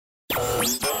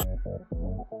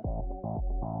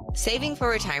Saving for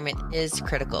retirement is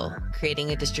critical.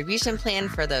 Creating a distribution plan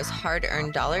for those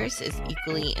hard-earned dollars is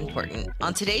equally important.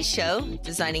 On today's show,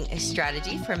 designing a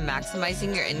strategy for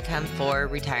maximizing your income for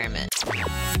retirement.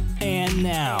 And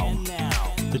now,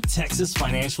 the Texas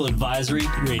Financial Advisory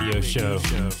Radio Show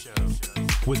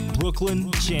with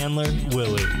Brooklynn, Chandler,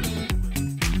 Willie.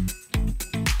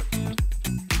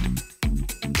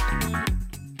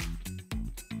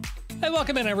 Hey,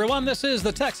 welcome in, everyone. This is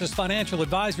the Texas Financial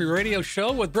Advisory Radio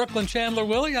Show with Brooklynn, Chandler,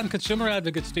 Willie. I'm consumer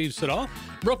advocate Steve Siddall.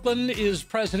 Brooklynn is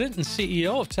president and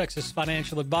CEO of Texas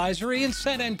Financial Advisory in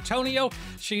San Antonio.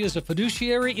 She is a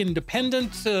fiduciary,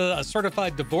 independent, a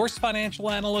certified divorce financial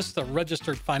analyst, a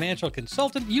registered financial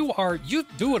consultant. You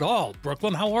do it all.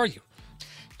 Brooklynn, how are you?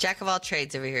 Jack of all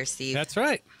trades over here, Steve. That's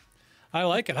right. I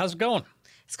like it. How's it going?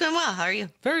 It's going well. How are you?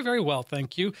 Very, very well,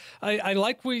 thank you. I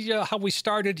like how we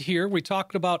started here. We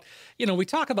talked about, we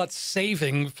talk about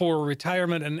saving for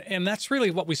retirement, and that's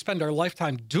really what we spend our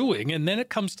lifetime doing. And then it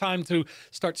comes time to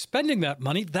start spending that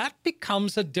money. That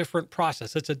becomes a different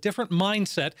process. It's a different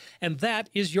mindset, and that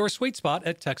is your sweet spot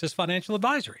at Texas Financial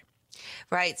Advisory.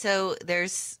 Right. So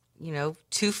there's,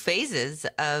 two phases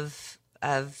of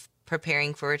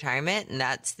preparing for retirement, and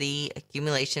that's the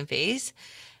accumulation phase,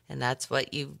 and that's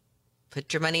what you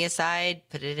put your money aside,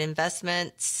 put it in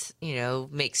investments,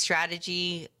 make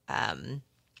strategy. And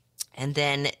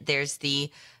then there's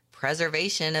the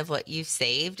preservation of what you've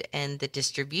saved and the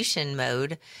distribution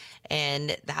mode.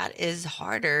 And that is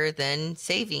harder than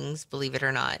savings, believe it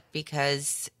or not,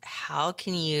 because how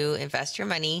can you invest your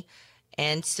money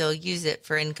and still use it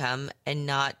for income and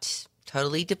not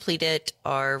totally deplete it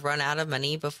or run out of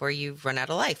money before you run out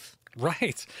of life?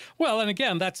 Right. Well, and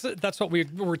again, that's what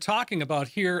we're talking about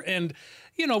here. And,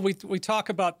 we talk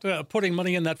about putting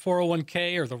money in that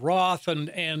 401k or the Roth.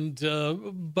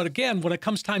 But again, when it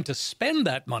comes time to spend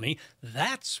that money,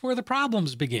 that's where the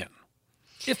problems begin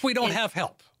if we don't have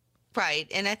help. Right.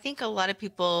 And I think a lot of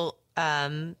people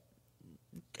have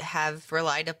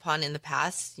relied upon in the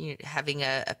past having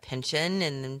a pension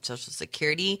and then Social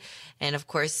Security. And of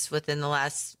course, within the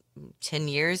last 10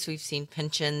 years, we've seen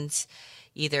pensions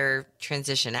either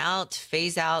transition out,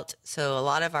 phase out. So a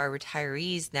lot of our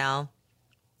retirees now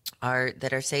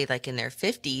that are say like in their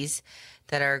 50s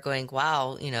that are going,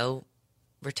 wow,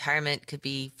 retirement could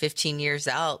be 15 years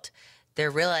out. They're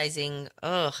realizing,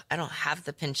 I don't have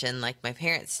the pension like my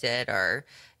parents did, or,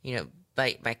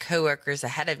 my coworkers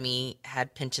ahead of me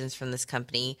had pensions from this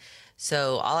company.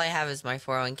 So all I have is my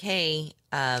 401k.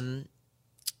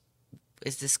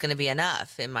 Is this going to be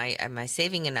enough? Am I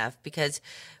saving enough? Because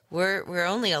we're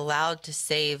only allowed to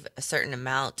save a certain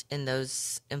amount in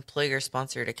those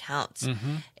employer-sponsored accounts.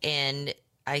 Mm-hmm. And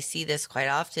I see this quite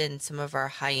often. Some of our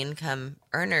high-income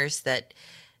earners that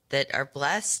are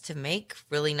blessed to make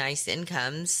really nice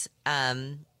incomes,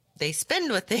 they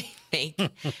spend what they make.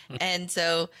 And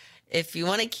so if you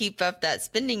want to keep up that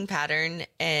spending pattern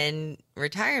in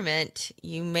retirement,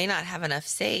 you may not have enough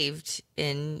saved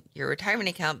in your retirement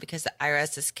account because the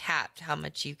IRS has capped how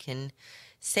much you can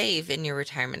save in your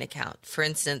retirement account. For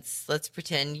instance, let's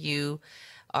pretend you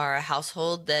are a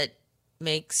household that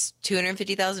makes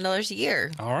 $250,000 a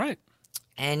year. All right.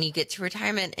 And you get to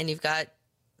retirement and you've got,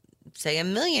 say,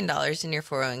 $1 million in your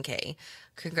 401k.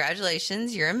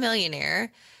 Congratulations, you're a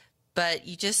millionaire, but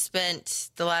you just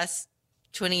spent the last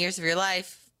 20 years of your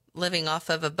life living off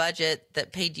of a budget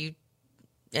that paid you,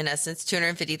 in essence,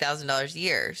 $250,000 a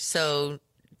year. So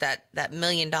that $1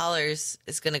 million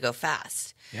is going to go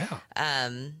fast. Yeah.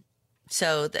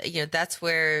 So that's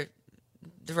where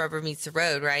the rubber meets the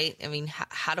road, right? I mean,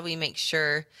 how do we make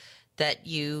sure that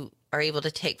you are able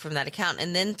to take from that account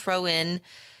and then throw in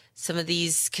some of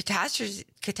these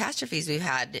catastrophes we've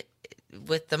had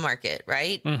with the market,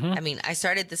 right? Mm-hmm. I mean, I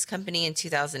started this company in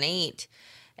 2008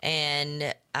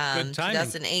 and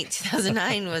 2008,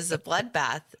 2009 was a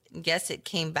bloodbath. Yes, it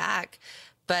came back,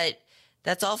 but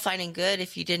that's all fine and good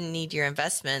if you didn't need your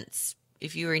investments.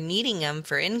 If you were needing them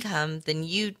for income, then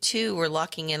you too were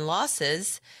locking in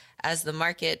losses as the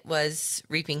market was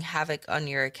reaping havoc on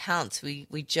your accounts.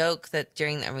 We joke that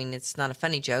it's not a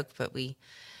funny joke, but we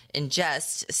in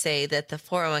jest say that the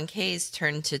 401ks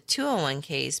turned to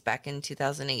 201ks back in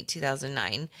 2008,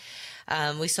 2009.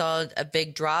 We saw a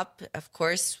big drop, of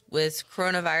course, with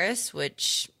coronavirus,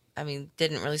 which,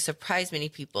 didn't really surprise many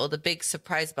people. The big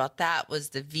surprise about that was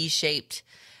the V-shaped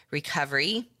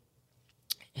recovery.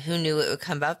 Who knew it would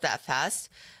come up that fast?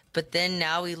 But then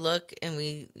now we look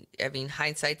and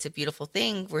hindsight's a beautiful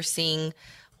thing. We're seeing,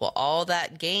 all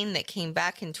that gain that came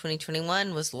back in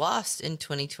 2021 was lost in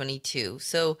 2022.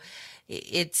 So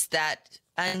it's that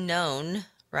unknown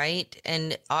right?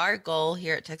 And our goal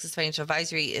here at Texas Financial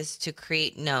Advisory is to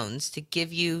create knowns, to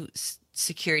give you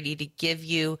security, to give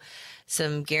you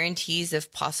some guarantees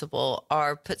if possible,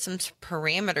 or put some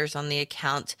parameters on the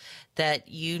account that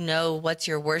you know what's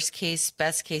your worst case,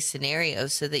 best case scenario,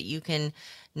 so that you can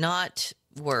not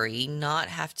worry, not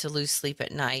have to lose sleep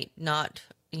at night, not,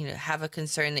 have a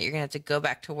concern that you're going to have to go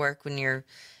back to work when you're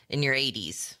in your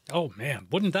 80s. Oh, man.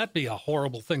 Wouldn't that be a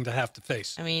horrible thing to have to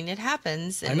face? I mean, it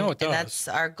happens. I know it does. And that's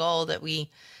our goal, that we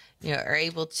are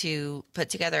able to put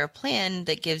together a plan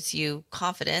that gives you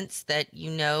confidence that you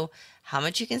know how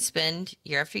much you can spend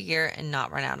year after year and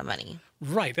not run out of money.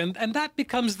 Right. And that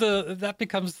becomes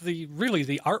the really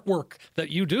the artwork that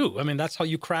you do. I mean, that's how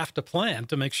you craft a plan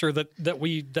to make sure that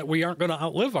we aren't going to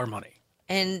outlive our money.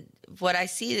 And what I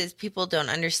see is people don't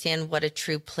understand what a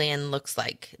true plan looks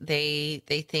like. They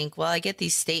think, well, I get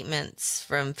these statements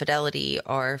from Fidelity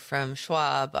or from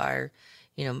Schwab or,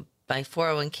 my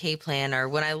 401k plan, or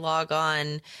when I log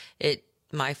on,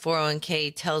 my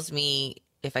 401k tells me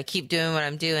if I keep doing what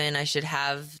I'm doing, I should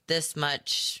have this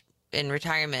much in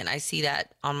retirement. I see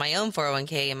that on my own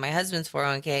 401k and my husband's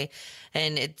 401k.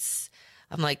 And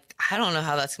I'm like, I don't know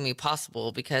how that's going to be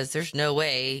possible, because there's no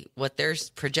way what they're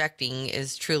projecting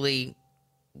is truly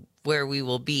where we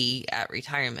will be at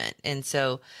retirement. And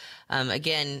so,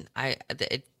 again,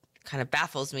 it kind of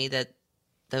baffles me that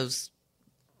those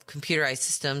computerized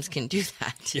systems can do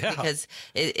that. Yeah. Because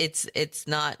it's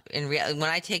not in reality. When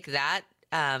I take that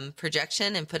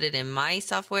projection and put it in my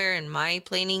software and my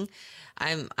planning,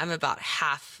 I'm about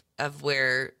half of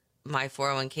where my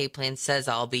 401k plan says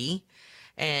I'll be.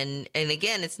 And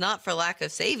again, it's not for lack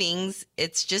of savings.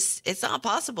 It's not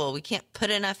possible. We can't put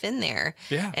enough in there.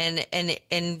 Yeah.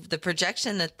 And the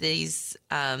projection that these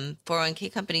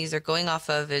 401k companies are going off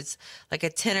of is like a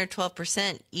 10 or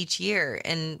 12% each year.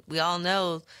 And we all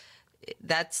know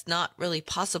that's not really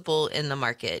possible in the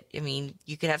market. I mean,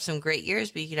 you could have some great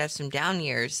years, but you could have some down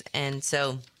years. And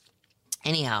so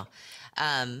anyhow,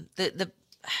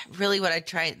 really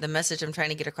the message I'm trying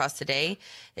to get across today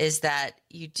is that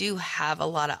you do have a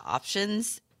lot of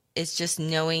options. It's just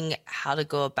knowing how to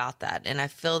go about that. And I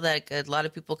feel that a lot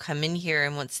of people come in here,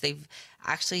 and once they've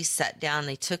actually sat down,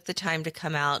 they took the time to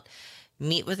come out,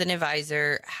 meet with an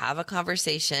advisor, have a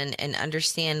conversation, and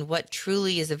understand what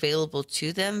truly is available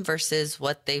to them versus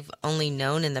what they've only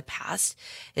known in the past.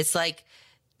 It's like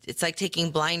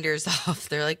taking blinders off.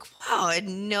 They're like, wow, I had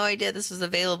no idea this was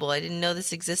available. I didn't know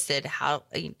this existed. How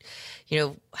do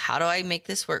I make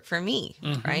this work for me?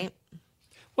 Mm-hmm. Right?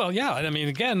 Well, yeah. I mean,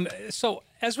 again, so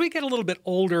as we get a little bit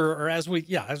older, or as we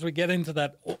get into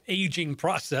that aging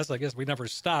process, I guess we never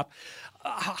stop.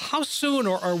 How soon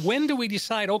or when do we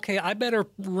decide, okay, I better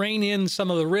rein in some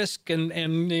of the risk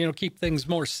and keep things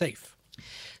more safe?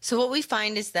 So what we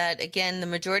find is that, again, the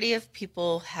majority of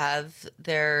people have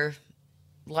their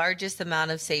largest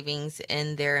amount of savings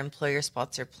in their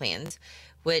employer-sponsored plans,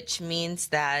 which means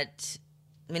that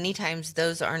many times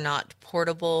those are not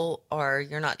portable, or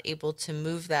you're not able to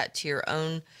move that to your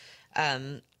own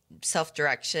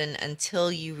self-direction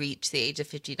until you reach the age of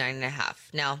 59 and a half.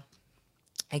 Now,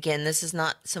 again, this is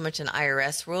not so much an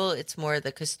IRS rule, it's more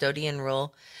the custodian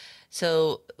rule.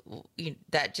 So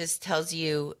that just tells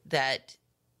you that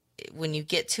when you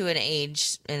get to an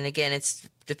age, and again, it's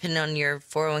depending on your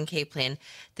 401k plan,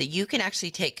 that you can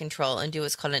actually take control and do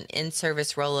what's called an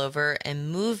in-service rollover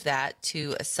and move that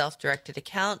to a self-directed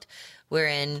account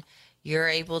wherein you're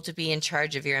able to be in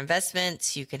charge of your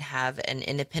investments. You can have an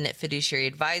independent fiduciary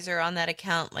advisor on that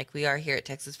account like we are here at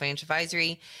Texas Financial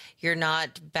Advisory. You're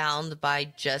not bound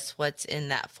by just what's in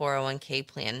that 401k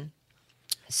plan.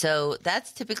 So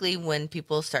that's typically when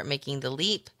people start making the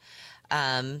leap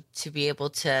to be able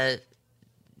to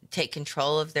take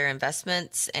control of their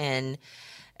investments, and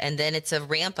then it's a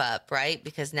ramp up, right?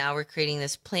 Because now we're creating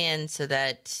this plan so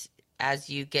that as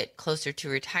you get closer to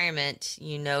retirement,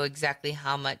 you know exactly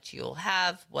how much you'll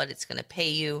have, what it's going to pay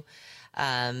you,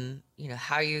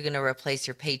 how you're going to replace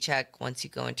your paycheck once you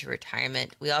go into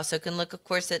retirement. We also can look, of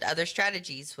course, at other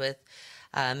strategies with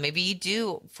maybe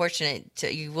you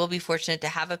will be fortunate to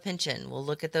have a pension. We'll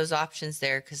look at those options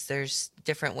there because there's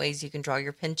different ways you can draw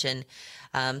your pension.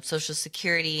 Social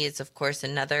Security is, of course,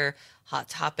 another hot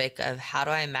topic of how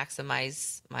do I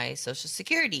maximize my Social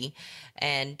Security?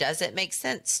 And does it make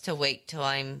sense to wait till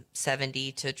I'm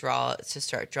 70 to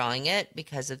start drawing it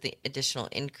because of the additional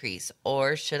increase?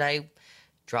 Or should I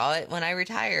draw it when I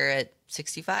retire at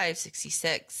 65,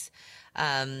 66?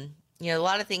 A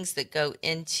lot of things that go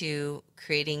into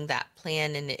creating that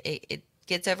plan, and it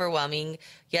gets overwhelming.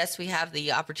 Yes, we have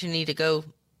the opportunity to go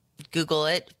Google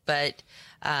it, but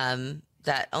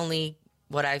that only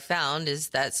what I found is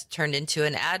that's turned into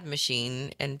an ad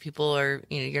machine, and people are,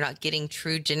 you're not getting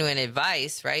true, genuine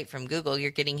advice, right, from Google.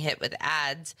 You're getting hit with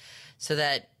ads so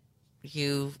that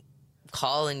you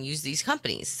call and use these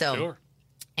companies. So Sure.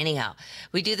 Anyhow,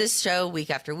 we do this show week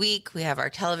after week. We have our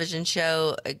television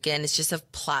show. Again, it's just a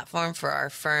platform for our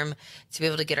firm to be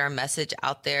able to get our message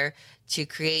out there, to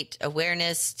create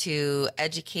awareness, to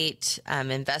educate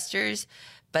investors.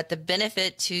 But the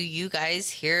benefit to you guys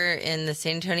here in the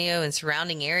San Antonio and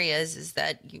surrounding areas is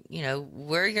that,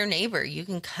 we're your neighbor. You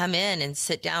can come in and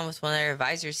sit down with one of our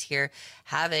advisors here,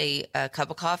 have a cup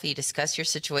of coffee, discuss your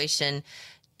situation.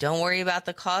 Don't worry about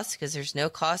the cost, because there's no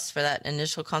cost for that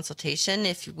initial consultation.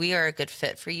 If we are a good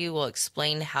fit for you, we'll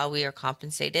explain how we are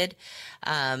compensated.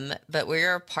 But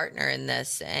we're a partner in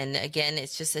this. And again,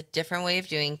 it's just a different way of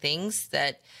doing things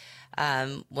that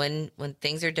when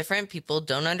things are different, people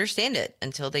don't understand it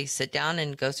until they sit down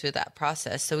and go through that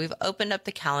process. So we've opened up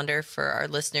the calendar for our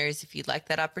listeners. If you'd like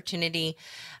that opportunity,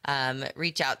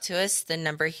 reach out to us. The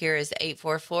number here is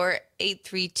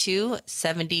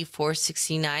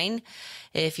 844-832-7469.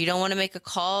 If you don't want to make a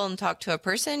call and talk to a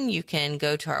person, you can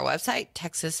go to our website,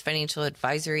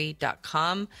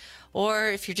 texasfinancialadvisory.com. Or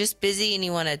if you're just busy and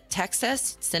you want to text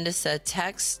us, send us a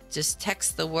text. Just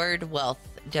text the word wealth,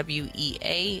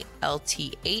 WEALTH,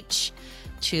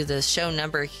 to the show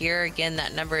number here. Again,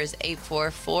 that number is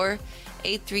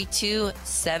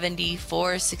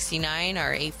 844-832-7469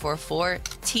 or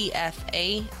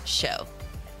 844-TFA-SHOW.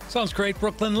 Sounds great,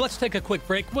 Brooklyn. Let's take a quick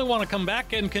break. We want to come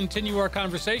back and continue our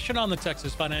conversation on the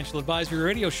Texas Financial Advisory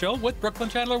Radio Show with Brooklyn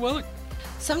Chandler Willie.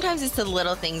 Sometimes it's the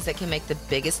little things that can make the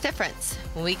biggest difference.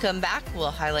 When we come back,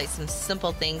 we'll highlight some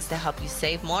simple things to help you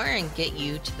save more and get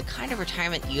you to the kind of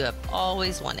retirement you have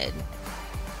always wanted.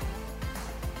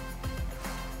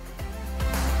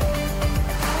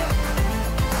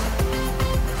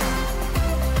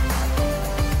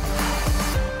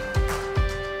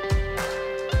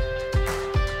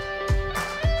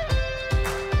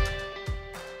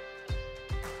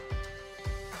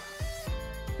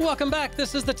 Welcome back.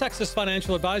 This is the Texas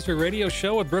Financial Advisory Radio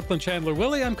Show with Brooklyn Chandler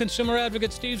Willie. I'm consumer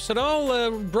advocate Steve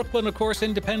Siddall. Brooklyn, of course,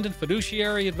 independent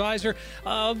fiduciary advisor.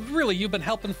 Really, you've been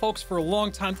helping folks for a long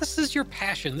time. This is your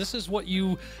passion. This is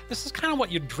kind of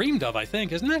what you dreamed of, I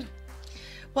think, isn't it?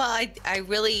 Well, I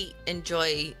really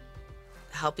enjoy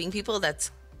helping people.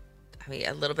 That's,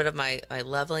 a little bit of my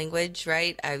love language,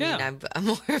 right? I'm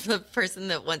more of the person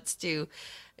that wants to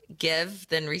give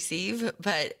than receive,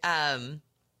 but,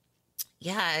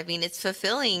 it's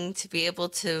fulfilling to be able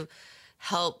to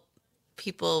help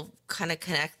people kind of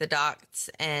connect the dots,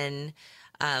 and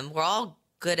we're all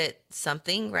good at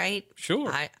something, right?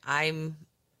 Sure. I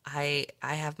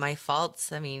have my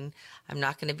faults. I'm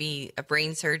not going to be a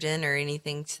brain surgeon or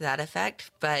anything to that effect,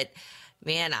 but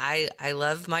man, I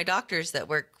love my doctors that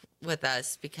work with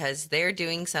us because they're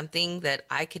doing something that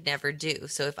I could never do.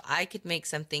 So if I could make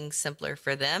something simpler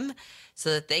for them so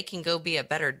that they can go be a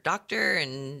better doctor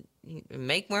and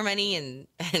make more money and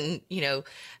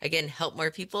again, help more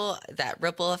people, that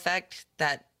ripple effect,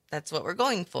 that's what we're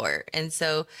going for. And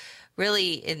so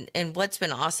really, and what's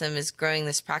been awesome is growing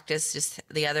this practice. Just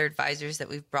the other advisors that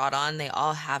we've brought on, they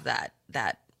all have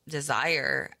that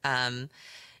desire.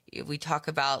 We talk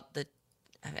about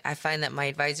I find that my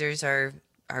advisors are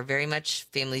very much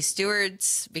family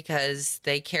stewards because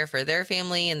they care for their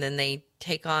family, and then they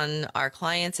take on our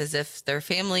clients as if they're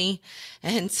family.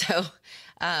 And so,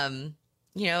 again,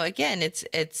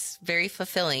 it's very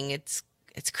fulfilling. It's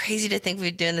crazy to think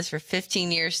we've been doing this for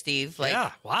 15 years, Steve.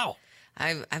 Yeah. Wow.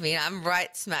 I'm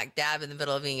right smack dab in the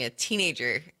middle of being a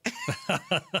teenager.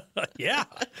 Yeah.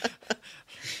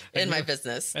 in my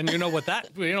business. And you know what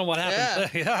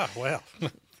happens. Yeah. Well,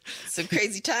 some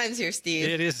crazy times here, Steve.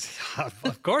 It is.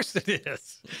 Of course it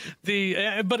is.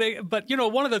 But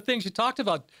one of the things you talked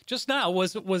about just now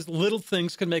was little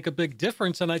things can make a big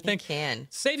difference. And I think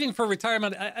saving for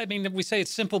retirement, we say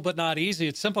it's simple but not easy.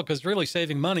 It's simple because really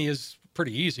saving money is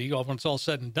pretty easy when it's all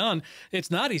said and done. It's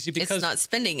not easy because it's not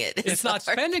spending it. It's not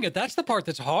spending it. That's the part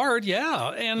that's hard.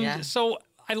 Yeah. And so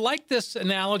I like this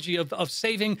analogy of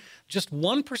saving just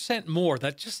 1% more.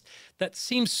 That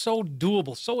seems so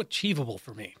doable, so achievable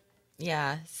for me.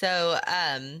 Yeah. So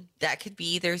that could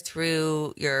be either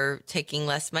through your taking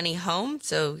less money home,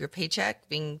 so your paycheck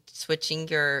switching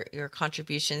your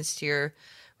contributions to your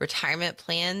retirement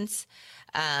plans.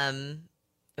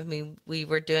 We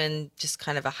were doing just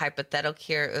kind of a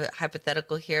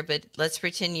hypothetical here, but let's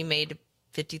pretend you made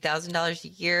 $50,000 a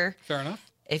year. Fair enough.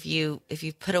 If you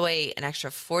put away an extra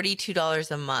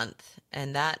 $42 a month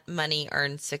and that money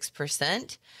earned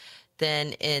 6%,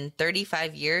 then in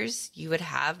 35 years, you would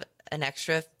have an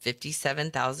extra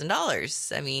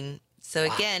 $57,000. I mean, so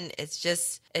again, it's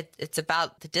just, it's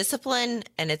about the discipline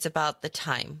and it's about the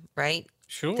time, right?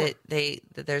 Sure.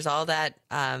 There's all that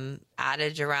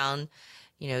adage around,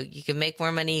 you can make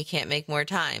more money, you can't make more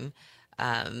time.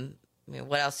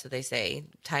 What else do they say?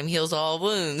 Time heals all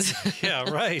wounds. Yeah,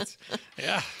 right.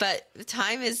 Yeah. But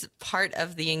time is part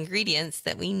of the ingredients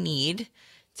that we need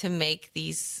to make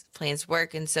these plans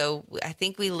work. And so I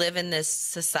think we live in this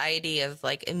society of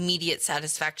like immediate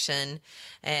satisfaction,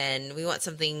 and we want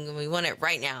something and we want it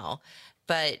right now.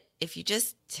 But if you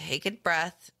just take a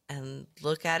breath and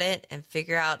look at it and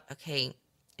figure out, okay,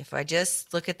 if I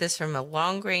just look at this from a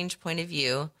long range point of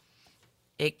view,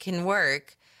 it can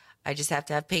work. I just have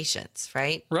to have patience,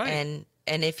 right? Right.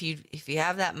 And if you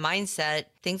have that mindset,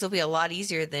 things will be a lot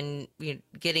easier than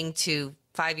getting to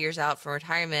 5 years out from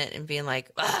retirement and being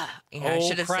like, I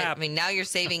should have saved. I mean, now you're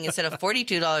saving instead of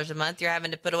 $42 a month, you're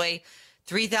having to put away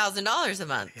 $3,000 a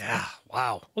month. Yeah.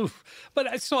 Wow. Oof.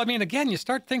 But so, I mean, again, you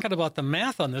start thinking about the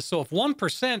math on this. So if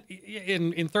 1%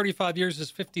 in 35 years is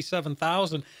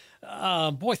 57,000,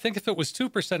 boy, think if it was 2% or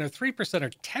 3% or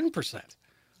 10%.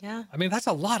 Yeah. I mean, that's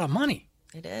a lot of money.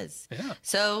 It is. Yeah.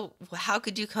 So how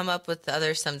could you come up with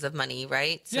other sums of money,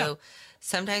 right? So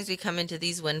sometimes we come into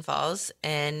these windfalls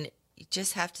and you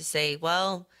just have to say,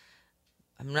 well,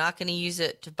 I'm not going to use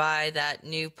it to buy that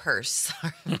new purse.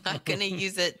 I'm not going to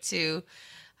use it to,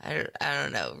 I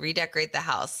don't know, redecorate the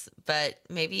house, but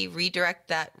maybe redirect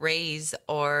that raise,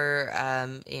 or,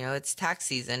 it's tax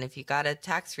season. If you got a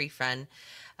tax refund,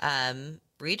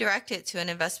 redirect it to an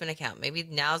investment account. Maybe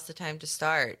now's the time to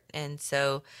start. And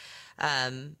so,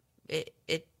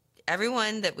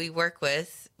 everyone that we work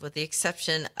with the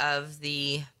exception of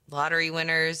the lottery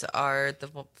winners, are the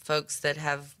folks that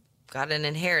have got an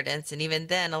inheritance. And even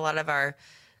then, a lot of our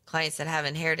clients that have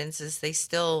inheritances, they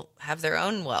still have their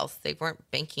own wealth. They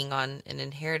weren't banking on an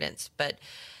inheritance, but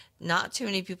not too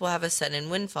many people have a sudden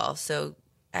windfall. So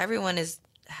everyone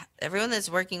that's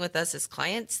working with us as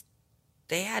clients,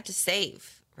 they had to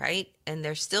save, right? And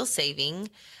they're still saving.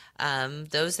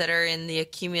 Those that are in the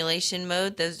accumulation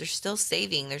mode, those are still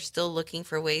saving. They're still looking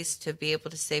for ways to be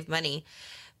able to save money.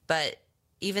 But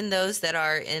even those that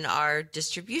are in our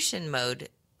distribution mode,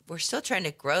 we're still trying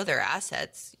to grow their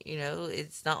assets.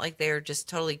 It's not like they're just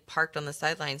totally parked on the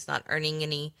sidelines, not earning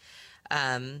any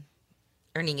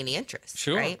interest.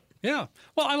 Sure. Right? Yeah.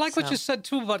 Well, I like what you said,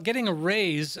 too, about getting a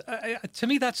raise. To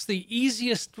me, that's the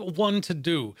easiest one to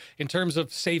do in terms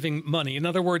of saving money. In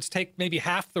other words, take maybe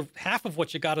half of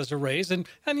what you got as a raise and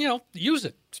use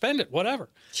it, spend it, whatever.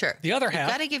 Sure. The other half,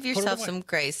 you got to give yourself some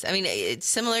grace. I mean, it's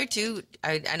similar to,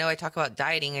 I know I talk about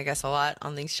dieting, I guess, a lot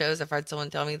on these shows. I've heard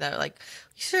someone tell me that, like,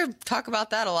 you should talk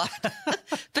about that a lot.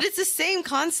 But it's the same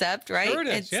concept, right? Sure it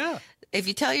is, yeah. If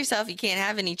you tell yourself you can't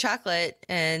have any chocolate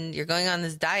and you're going on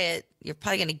this diet, you're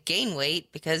probably going to gain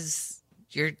weight because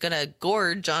you're going to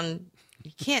gorge on,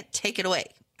 you can't take it away.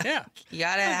 Yeah. You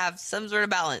got to have some sort of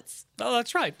balance. Oh,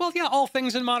 that's right. Well, yeah, all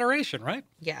things in moderation, right?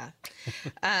 Yeah.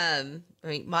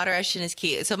 Moderation is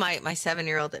key. So my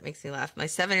 7-year-old, that makes me laugh. My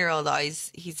 7-year-old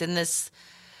he's in this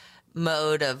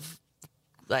mode of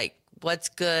like, what's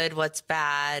good, what's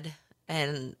bad.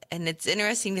 And it's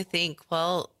interesting to think,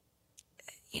 well,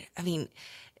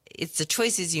 it's the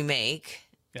choices you make.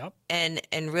 Yep. And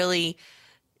really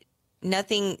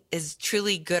nothing is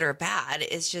truly good or bad.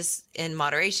 It's just in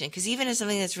moderation. Because even if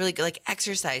something that's really good, like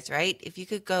exercise, right? If you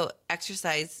could go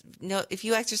exercise, if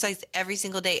you exercise every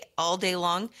single day, all day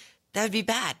long, that would be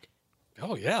bad.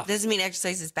 Oh, yeah. It doesn't mean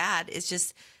exercise is bad. It's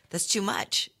just, that's too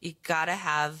much. You got to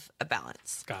have a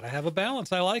balance. Got to have a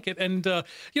balance. I like it. And,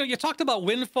 you talked about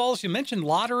windfalls. You mentioned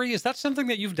lottery. Is that something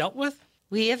that you've dealt with?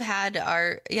 We have had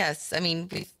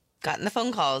we've gotten the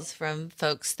phone calls from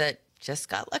folks that just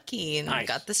got lucky and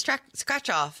got the scratch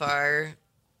off, or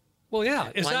well, yeah.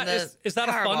 Is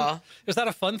that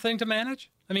a fun thing to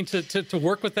manage? I mean, to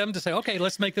work with them to say, okay,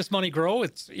 let's make this money grow.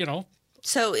 It's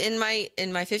So in my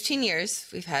 15 years,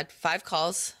 we've had 5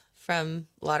 calls from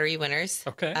lottery winners.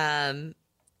 Okay.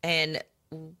 And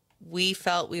we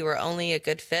felt we were only a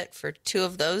good fit for 2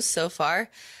 of those so far,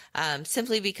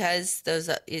 simply because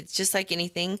it's just like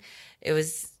anything. It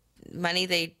was money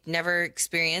they never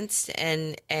experienced,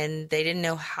 and they didn't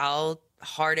know how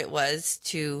hard it was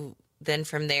to then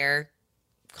from there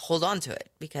hold on to it,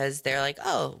 because they're like,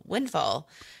 oh, windfall.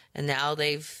 And now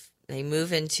they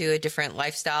move into a different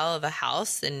lifestyle of a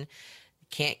house and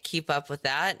can't keep up with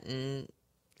that, and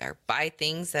or buy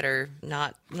things that are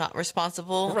not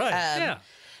responsible. Right. Yeah.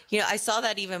 I saw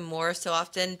that even more so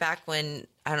often back when,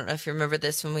 I don't know if you remember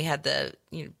this, when we had the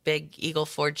big Eagle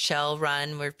Ford Shell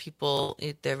run where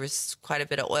there was quite a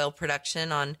bit of oil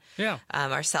production on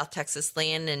our South Texas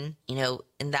land. And,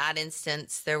 in that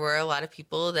instance, there were a lot of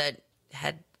people that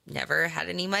had never had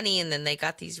any money. And then they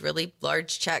got these really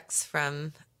large checks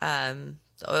from the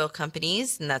oil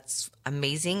companies. And that's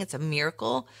amazing. It's a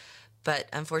miracle. But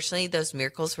unfortunately, those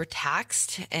miracles were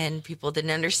taxed and people didn't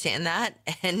understand that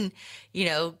and,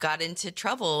 got into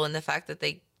trouble in the fact that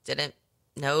they didn't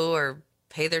know or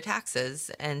pay their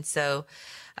taxes. And so,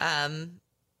 I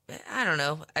don't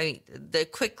know. The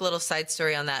quick little side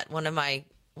story on that, one of a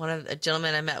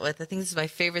gentleman I met with, I think this is my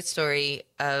favorite story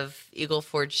of Eagle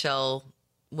Ford Shell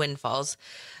windfalls.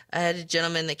 I had a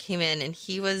gentleman that came in and I think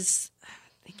he was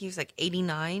like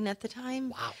 89 at the time.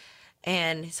 Wow.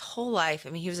 And his whole life,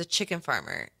 he was a chicken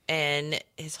farmer, and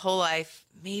his whole life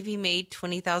maybe made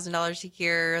 $20,000 a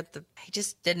year. He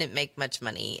just didn't make much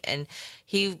money. And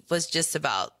he was just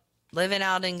about living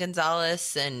out in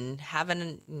Gonzales and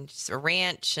having a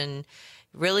ranch, and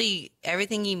really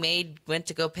everything he made went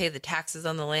to go pay the taxes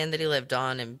on the land that he lived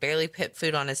on and barely put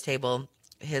food on his table.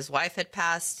 His wife had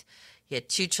passed. He had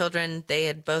 2 children. They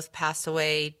had both passed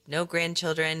away, no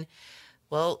grandchildren.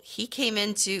 Well, he came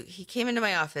into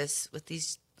my office with he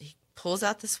pulls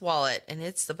out this wallet, and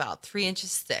it's about 3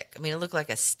 inches thick. It looked like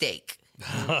a steak.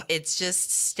 It's just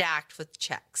stacked with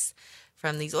checks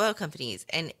from these oil companies.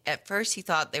 And at first he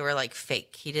thought they were like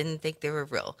fake. He didn't think they were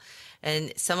real.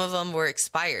 And some of them were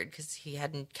expired because he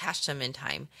hadn't cashed them in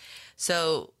time.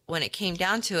 So when it came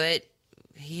down to it,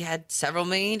 he had several $1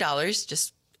 million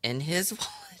just in his wallet.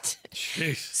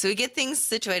 Jeez. So we get things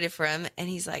situated for him, and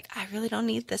he's like, I really don't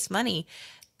need this money.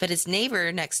 But his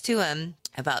neighbor next to him,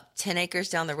 about 10 acres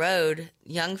down the road,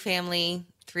 young family,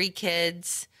 3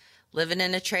 kids, living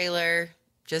in a trailer,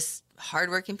 just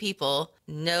hardworking people,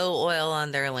 no oil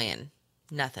on their land,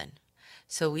 nothing.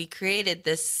 So we created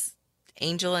this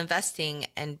angel investing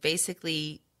and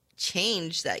basically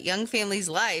changed that young family's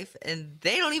life, and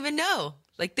they don't even know.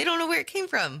 Like, they don't know where it came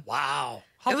from. Wow.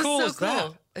 How cool is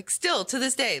that? Like, still to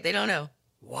this day, they don't know.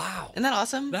 Wow. Isn't that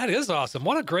awesome? That is awesome.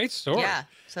 What a great story. Yeah.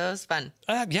 So it was fun.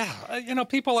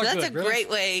 People are so good. That's a great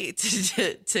way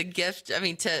to gift. To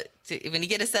when you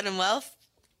get a sudden wealth,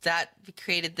 that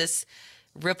created this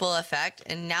ripple effect,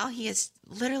 and now he has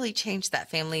literally changed that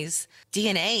family's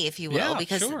DNA, if you will,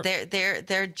 because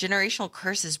their generational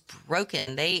curse is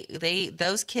broken.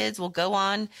 Those kids will go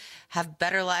on, have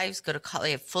better lives, go to college.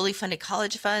 They have fully funded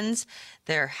college funds.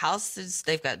 Their houses,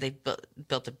 they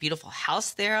built a beautiful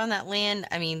house there on that land.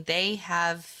 They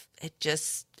have it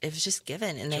was just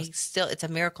given, and it's a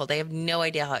miracle. They have no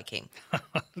idea how it came.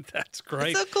 That's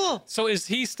great. It's so cool. So is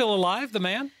he still alive, the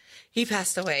man? He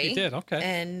passed away. He did, okay.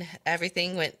 And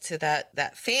everything went to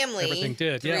that family. Everything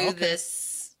did, through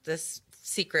this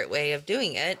secret way of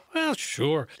doing it. Well,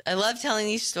 sure. I love telling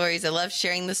these stories. I love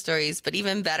sharing the stories. But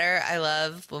even better, I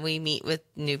love when we meet with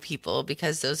new people,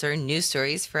 because those are new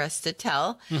stories for us to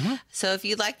tell. Mm-hmm. So if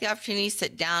you'd like the opportunity to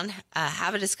sit down,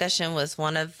 have a discussion with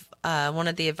one of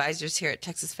the advisors here at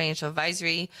Texas Financial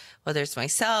Advisory, whether it's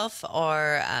myself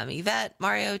or Yvette,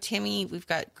 Mario, Tammy, we've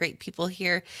got great people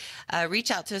here.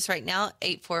 Reach out to us right now,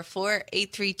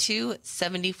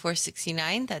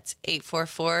 844-832-7469. That's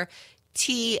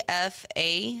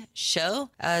 844-TFA show.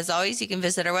 As always, you can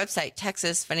visit our website,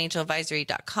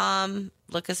 texasfinancialadvisory.com.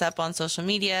 Look us up on social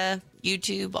media,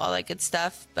 YouTube, all that good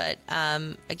stuff. But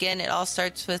again, it all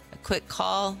starts with a quick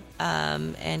call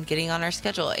and getting on our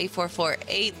schedule,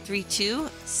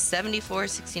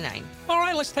 844-832-7469. All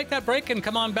right, let's take that break and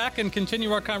come on back and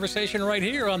continue our conversation right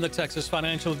here on the Texas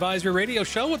Financial Advisory Radio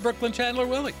Show with Brooklynn Chandler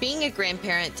Willie. Being a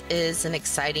grandparent is an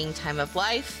exciting time of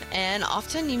life, and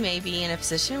often you may be in a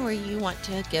position where you want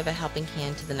to give a helping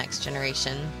hand to the next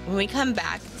generation. When we come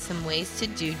back, some ways to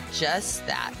do just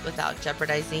that without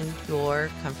jeopardizing your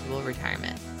comfortable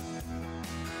retirement.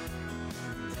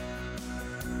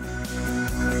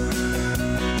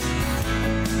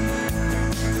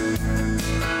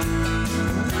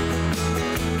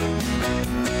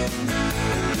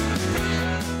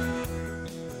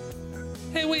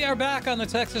 Hey, we are back on the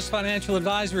Texas Financial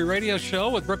Advisory Radio Show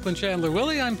with Brooklynn Chandler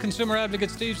Willie. I'm consumer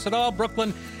advocate Steve Siddall.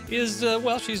 Brooklynn is,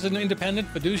 she's an independent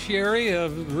fiduciary,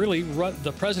 really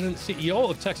the president and CEO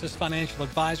of Texas Financial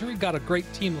Advisory. Got a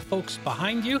great team of folks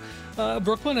behind you,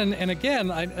 Brooklynn. And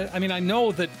again, I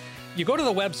know that you go to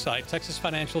the website,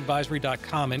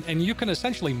 texasfinancialadvisory.com, and you can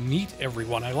essentially meet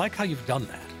everyone. I like how you've done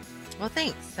that. Well,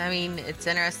 thanks. It's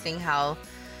interesting how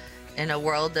in a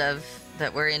world that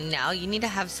we're in now, you need to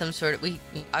have some sort of, we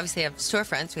obviously have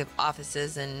storefronts, we have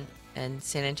offices in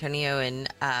San Antonio and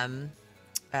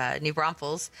New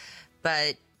Braunfels,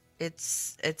 but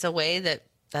it's a way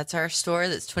that's our store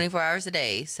that's 24 hours a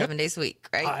day, 7 days a week,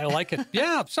 right? I like it.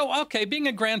 Yeah. So, okay, being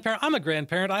a grandparent, I'm a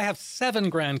grandparent. I have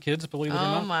 7 grandkids, believe it or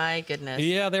not. Oh, my goodness.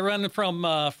 Yeah, they run from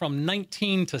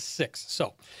 19 to 6.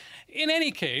 So, in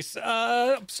any case,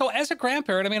 so as a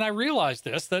grandparent, I mean, I realized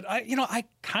this, that I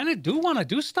kind of do want to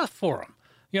do stuff for them,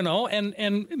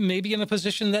 and maybe in a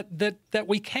position that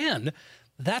we can.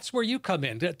 That's where you come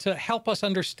in to help us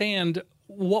understand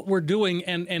what we're doing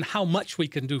and how much we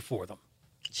can do for them.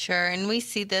 Sure. And we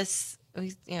see this,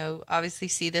 obviously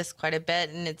see this quite a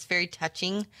bit, and it's very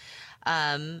touching.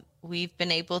 We've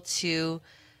been able to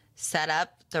set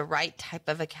up the right type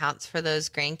of accounts for those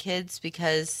grandkids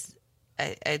because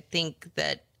I think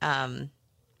that,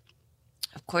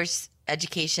 of course,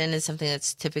 education is something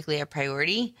that's typically a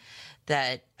priority,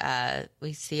 that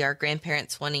we see our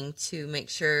grandparents wanting to make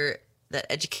sure that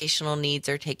educational needs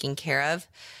are taken care of.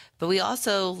 But we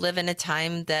also live in a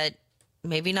time that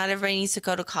maybe not everybody needs to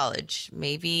go to college.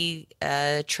 Maybe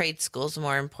trade school is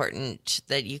more important,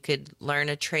 that you could learn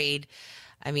a trade.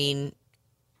 I mean,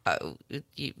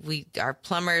 our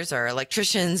plumbers, our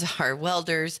electricians, our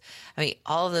welders, I mean,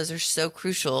 all of those are so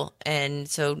crucial. And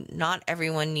so not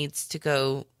everyone needs to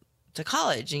go to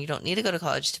college, and you don't need to go to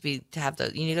college to have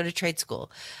those. You need to go to trade school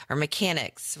or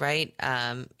mechanics, right?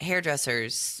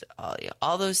 Hairdressers,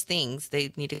 all those things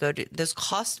they need to go to. Those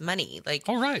cost money. Like,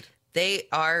 all right.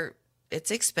 It's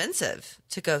expensive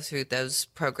to go through those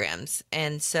programs.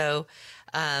 And so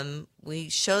we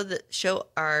show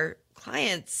our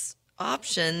clients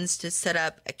options to set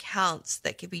up accounts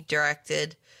that could be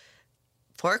directed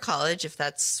for college, if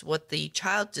that's what the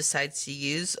child decides to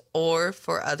use, or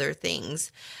for other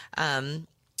things. I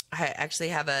actually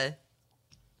have a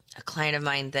client of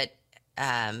mine that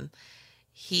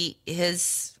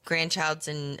his grandchild's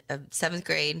in 7th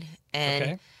grade, and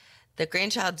okay. The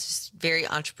grandchild's just very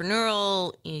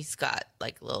entrepreneurial. He's got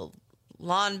like a little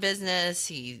lawn business.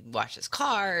 He washes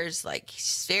cars. Like,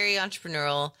 he's very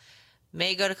entrepreneurial.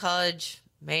 May go to college,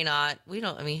 may not. Who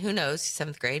knows? He's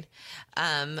 7th grade.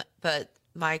 But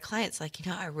my client's like,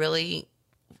 I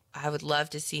would love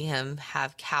to see him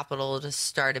have capital to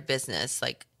start a business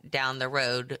like down the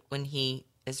road when he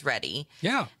is ready.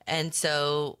 Yeah. And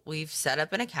so we've set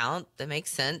up an account that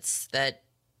makes sense, that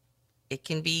it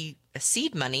can be a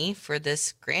seed money for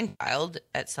this grandchild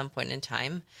at some point in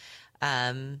time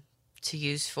to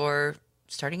use for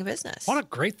starting a business. What a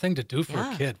great thing to do for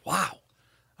a kid. Wow.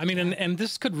 I mean, and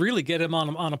this could really get him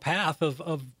on a path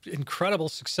of incredible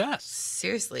success.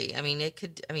 Seriously. I mean, it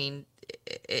could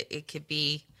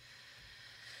be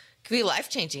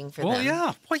life-changing for them. Well,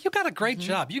 yeah. Well, you got a great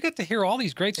job. You get to hear all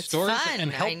these great stories and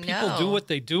help people do what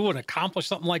they do and accomplish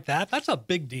something like that. That's a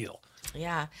big deal.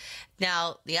 Yeah.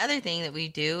 Now, the other thing that we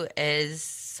do is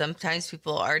sometimes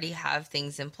people already have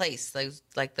things in place,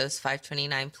 like those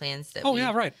 529 plans that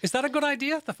yeah, right. Is that a good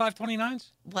idea, the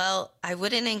 529s? Well, I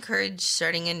wouldn't encourage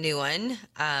starting a new one.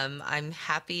 I'm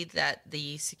happy that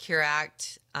the Secure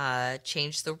Act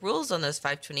changed the rules on those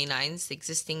 529s, the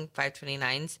existing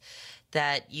 529s,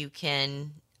 that you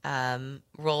can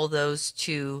roll those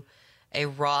to a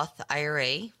Roth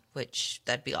IRA, which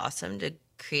that'd be awesome to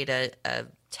create a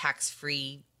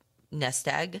tax-free nest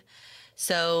egg.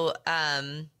 So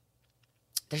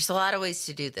there's a lot of ways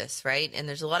to do this, right? And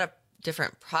there's a lot of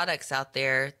different products out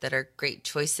there that are great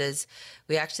choices.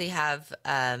 We actually have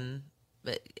an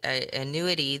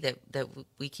annuity that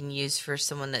we can use for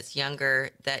someone that's younger,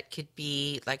 that could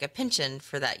be like a pension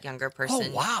for that younger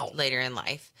person later in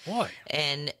life. Boy.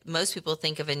 And most people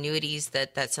think of annuities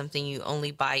that's something you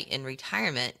only buy in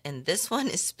retirement. And this one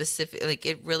is specific, like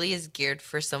it really is geared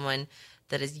for someone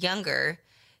that is younger,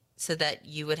 so that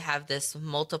you would have this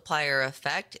multiplier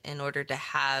effect in order to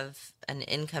have an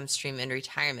income stream in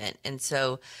retirement. And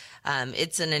so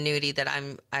it's an annuity that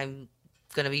I'm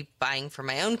going to be buying for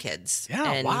my own kids. Yeah,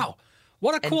 and, wow.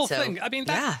 What a cool thing. I mean,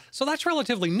 so that's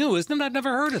relatively new, isn't it? I've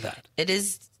never heard of that. It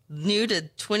is new to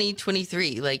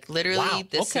 2023. Like literally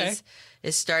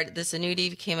this annuity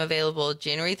became available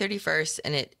January 31st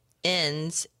and it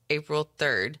ends April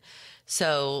 3rd.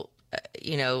 So,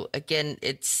 again,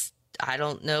 I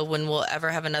don't know when we'll ever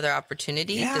have another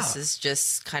opportunity. Yeah. This is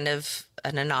just kind of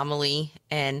an anomaly.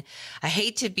 And I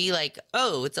hate to be like,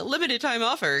 oh, it's a limited time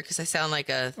offer, because I sound like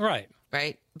a... Right.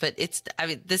 But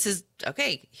this is,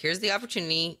 okay, here's the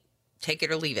opportunity. Take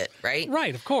it or leave it, right?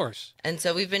 Right, of course. And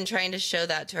so we've been trying to show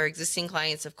that to our existing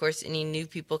clients, of course, any new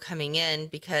people coming in,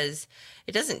 because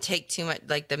it doesn't take too much.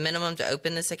 Like, the minimum to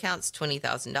open this account is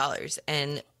 $20,000.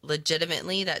 And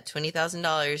legitimately, that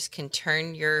 $20,000 can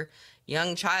turn your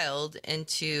young child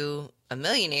into a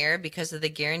millionaire because of the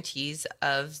guarantees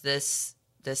of this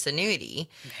this annuity.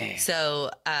 Man.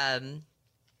 So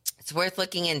it's worth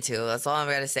looking into. That's all I'm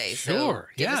going to say. Sure.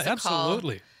 So give us a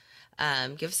absolutely. call.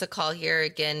 Give us a call here.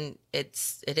 Again, it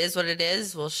is what it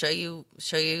is. We'll show you,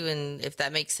 and if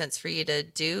that makes sense for you to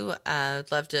do,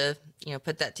 I'd love to,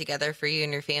 put that together for you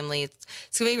and your family.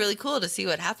 It's gonna be really cool to see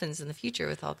what happens in the future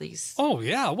with all these. Oh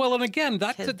yeah, well, and again,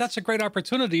 that's a great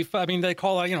opportunity. I mean, they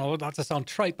call it, not to sound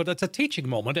trite, but that's a teaching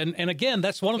moment. And again,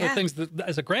 that's one of the things that,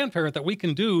 as a grandparent, that we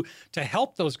can do to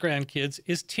help those grandkids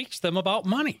is teach them about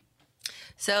money.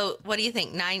 So what do you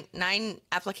think? Nine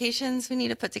applications we need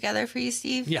to put together for you,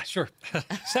 Steve? Yeah, sure.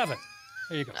 7.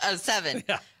 There you go. Oh, 7.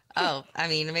 Yeah. Oh, I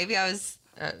mean, maybe I was.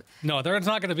 No, there's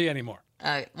not going to be any more.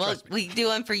 Well, we do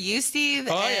one for you, Steve,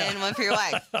 and one for your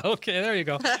wife. Okay, there you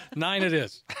go. 9 it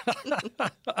is.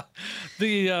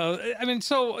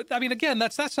 Again,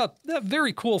 that's a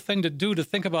very cool thing to do, to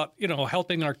think about,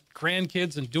 helping our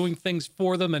grandkids and doing things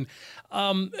for them. And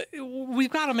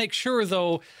we've got to make sure,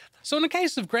 though. So in the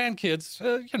case of grandkids,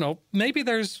 maybe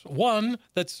there's one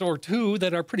or two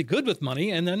that are pretty good with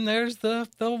money, and then there's the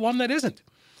one that isn't.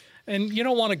 And you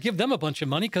don't want to give them a bunch of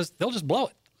money because they'll just blow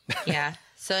it. Yeah.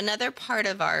 So another part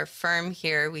of our firm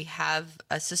here, we have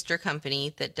a sister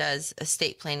company that does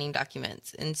estate planning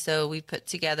documents. And so we put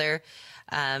together,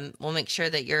 we'll make sure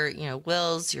that your,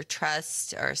 wills, your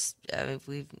trust, or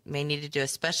we may need to do a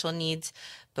special needs,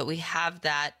 but we have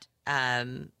that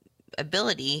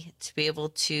ability to be able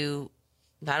to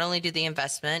not only do the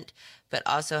investment, but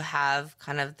also have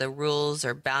kind of the rules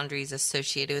or boundaries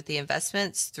associated with the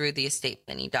investments through the estate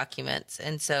planning documents.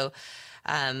 And so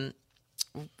I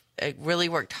really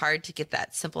worked hard to get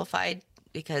that simplified,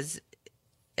 because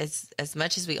as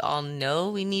much as we all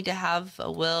know we need to have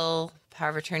a will, power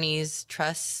of attorneys,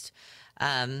 trust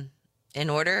in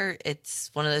order,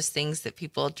 it's one of those things that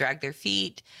people drag their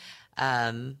feet.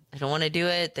 They don't want to do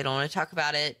it. They don't want to talk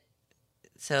about it.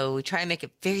 So we try and make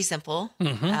it very simple.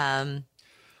 Mm-hmm.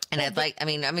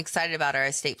 I'm excited about our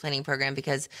estate planning program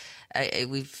because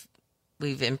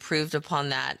we've improved upon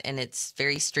that, and it's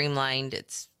very streamlined.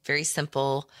 It's very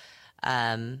simple,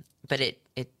 but it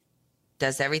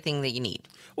does everything that you need.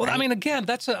 Well, right? Again,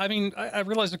 I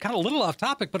realize it's kind of a little off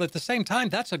topic, but at the same time,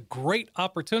 that's a great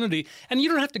opportunity. And you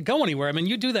don't have to go anywhere.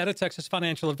 You do that at Texas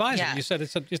Financial Advisory. Yeah. You said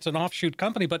it's an offshoot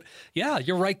company, but yeah,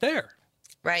 you're right there.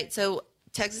 Right. So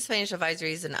Texas Financial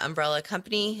Advisory is an umbrella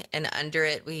company, and under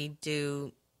it, we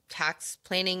do tax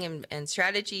planning and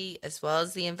strategy, as well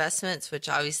as the investments, which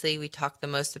obviously we talk the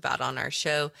most about on our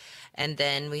show. And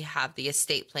then we have the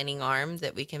estate planning arm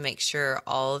that we can make sure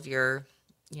all of your,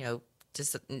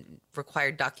 just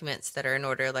required documents that are in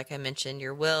order. Like I mentioned,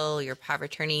 your will, your power of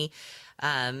attorney.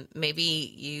 Now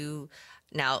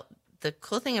the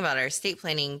cool thing about our estate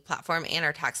planning platform and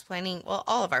our tax planning, well,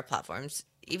 all of our platforms,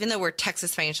 even though we're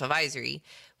Texas Financial Advisory,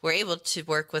 we're able to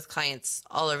work with clients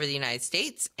all over the United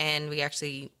States, and we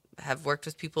actually have worked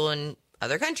with people in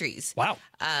other countries. Wow.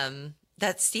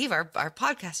 That's Steve. Our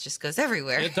podcast just goes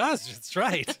everywhere. It does. That's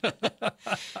right.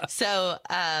 So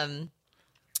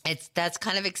that's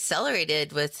kind of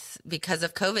accelerated because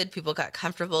of COVID. People got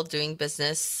comfortable doing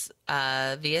business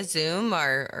via Zoom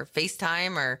or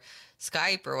FaceTime or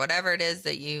Skype or whatever it is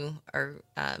that you are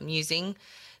using.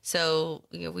 So,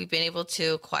 we've been able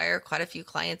to acquire quite a few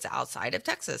clients outside of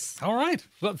Texas. All right.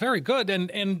 Well, very good.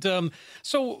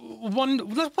 So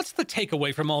what's the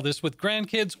takeaway from all this with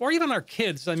grandkids or even our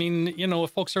kids? If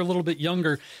folks are a little bit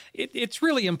younger, it's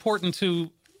really important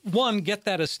to, one, get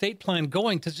that estate plan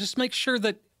going, to just make sure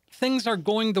that things are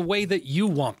going the way that you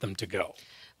want them to go.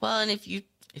 Well, and if you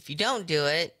don't do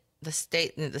it, the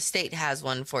state has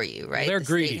one for you, right? They're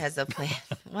greedy. The state has a plan.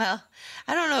 Well,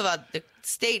 I don't know about the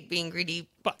state being greedy,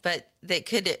 but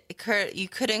you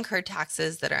could incur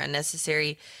taxes that are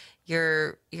unnecessary.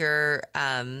 Your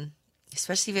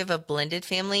especially if you have a blended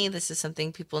family, this is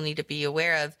something people need to be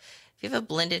aware of. If you have a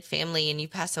blended family and you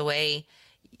pass away,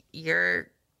 you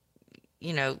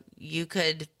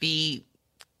could be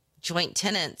joint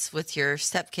tenants with your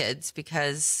stepkids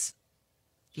because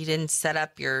you didn't set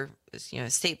up your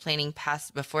estate planning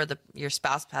before your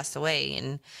spouse passed away.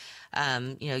 And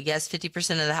yes,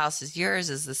 50% of the house is yours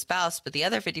as the spouse, but the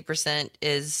other 50%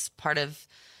 is part of,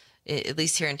 at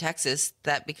least here in Texas,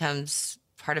 that becomes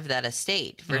part of that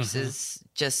estate versus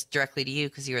just directly to you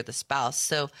because you were the spouse.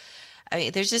 So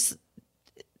there's just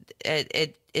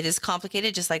it is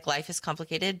complicated, just like life is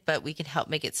complicated, but we can help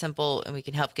make it simple, and we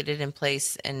can help get it in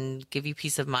place and give you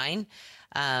peace of mind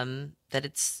that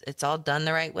it's all done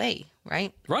the right way,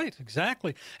 right? Right,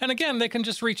 exactly. And again, they can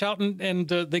just reach out and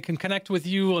they can connect with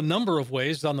you a number of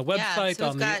ways, on the website,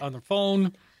 on the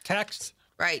phone, text.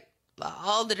 Right.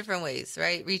 all the different ways,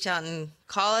 right? Reach out and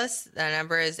call us. The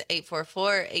number is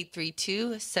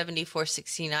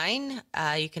 844-832-7469.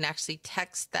 You can actually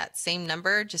text that same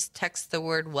number. Just text the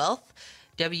word wealth,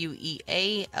 WEALTH,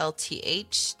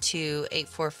 to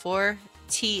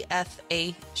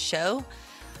 844-TFA show.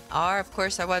 Or, of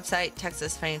course, our website,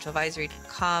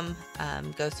 texasfinancialadvisory.com.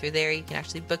 Go through there. You can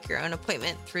actually book your own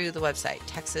appointment through the website,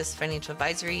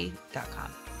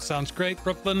 texasfinancialadvisory.com. Sounds great,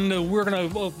 Brooklyn. We're going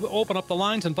to open up the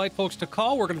lines, invite folks to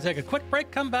call. We're going to take a quick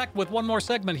break, come back with one more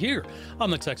segment here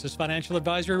on the Texas Financial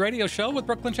Advisory Radio Show with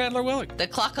Brooklyn Chandler Willie. The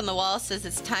clock on the wall says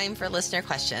it's time for listener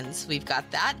questions. We've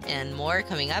got that and more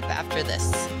coming up after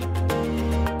this.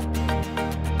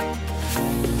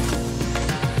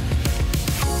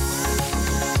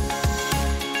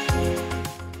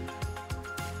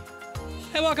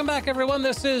 Hey, welcome back, everyone.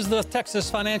 This is the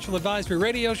Texas Financial Advisory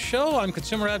Radio Show. I'm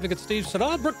consumer advocate Steve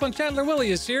Siddall. Brooklyn Chandler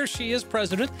Willie is here. She is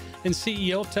president and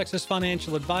CEO of Texas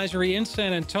Financial Advisory in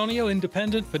San Antonio,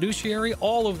 independent fiduciary,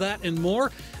 all of that and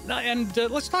more. And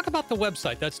let's talk about the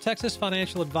website. That's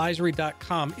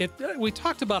texasfinancialadvisory.com. We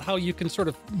talked about how you can sort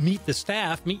of meet the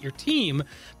staff, meet your team,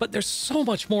 but there's so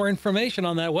much more information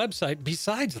on that website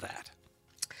besides that.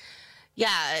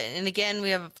 Yeah, and again, we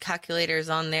have calculators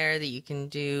on there that you can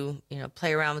do,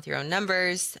 play around with your own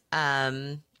numbers.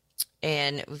 And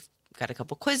we've got a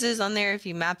couple quizzes on there if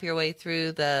you map your way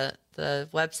through the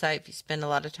website, if you spend a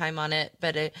lot of time on it.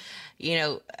 But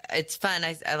it's fun.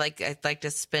 I like to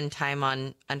spend time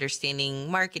on understanding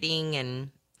marketing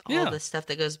and all the stuff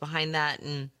that goes behind that.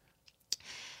 And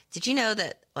did you know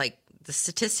that the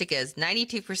statistic is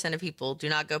 92% of people do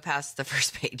not go past the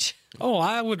first page? Oh,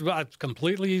 I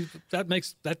completely, that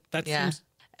seems.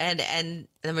 And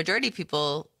the majority of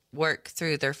people work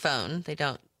through their phone. They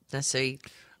don't necessarily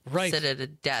sit at a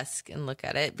desk and look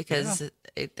at it because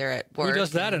they're at work. Who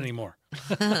does that anymore?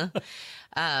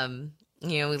 We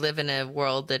live in a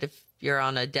world that if you're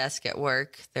on a desk at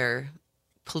work, they're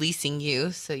policing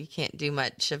you, so you can't do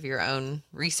much of your own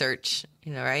research,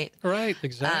 right? Right,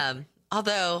 exactly.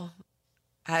 Although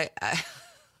I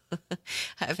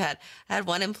had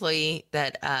one employee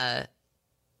that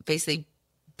basically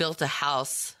built a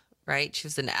house, right? She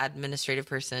was an administrative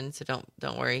person, so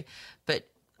don't worry. But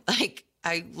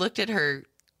I looked at her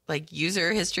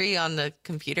user history on the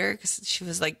computer because she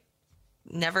was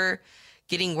never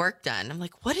getting work done. I'm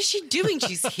like, what is she doing?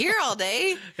 She's here all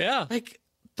day. Yeah.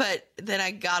 But then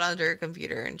I got onto her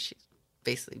computer and she's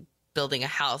basically building a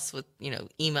house with,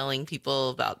 emailing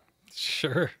people about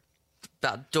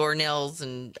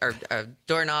doornails or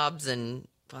doorknobs and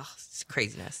it's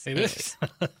craziness. It is.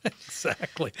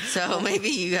 Exactly. So maybe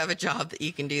you have a job that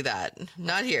you can do that.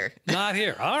 Not here. Not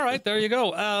here. All right, there you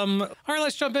go. All right,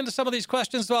 let's jump into some of these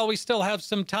questions while we still have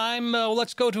some time.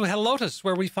 Let's go to Helotus,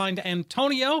 where we find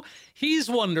Antonio. He's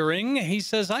wondering, he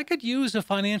says, I could use a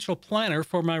financial planner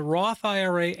for my Roth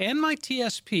IRA and my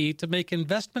TSP to make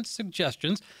investment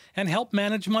suggestions and help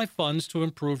manage my funds to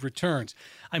improve returns.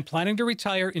 I'm planning to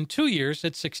retire in 2 years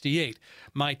at 68.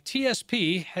 My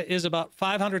TSP is about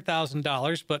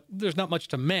 $500,000, but there's not much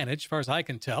to manage, as far as I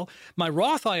can tell. My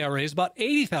Roth IRA is about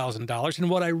 $80,000, and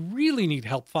what I really need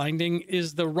help finding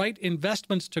is the right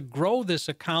investments to grow this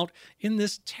account in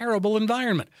this terrible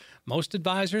environment. Most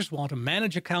advisors want to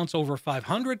manage accounts over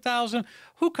 $500,000.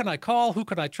 Who can I call? Who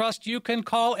can I trust? You can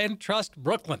call and trust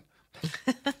Brooklyn.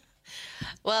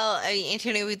 Well,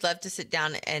 Antonio, we'd love to sit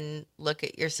down and look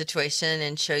at your situation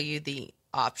and show you the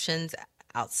options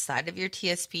outside of your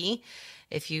TSP.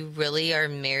 If you really are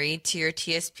married to your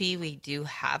TSP, we do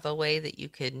have a way that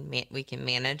we can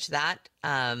manage that.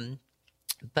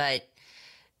 But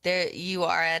there, you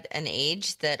are at an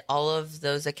age that all of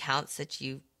those accounts that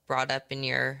you brought up in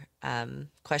your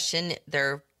question,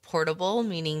 they're portable,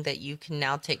 meaning that you can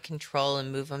now take control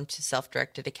and move them to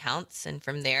self-directed accounts. And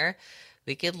from there,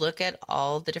 we could look at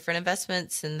all the different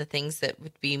investments and the things that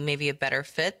would be maybe a better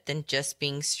fit than just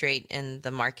being straight in the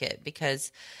market.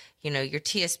 Because, your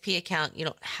TSP account, you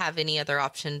don't have any other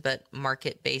option but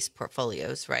market-based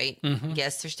portfolios, right? Mm-hmm.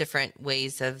 Yes, there's different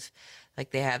ways of,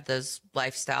 they have those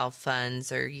lifestyle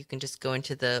funds, or you can just go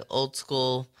into the old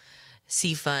school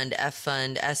C fund, F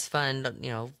fund, S fund,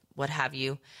 what have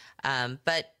you.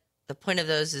 But the point of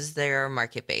those is they're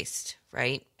market-based,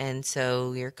 right? And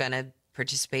so you're going to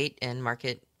participate in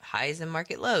market highs and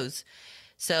market lows.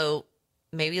 So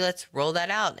maybe let's roll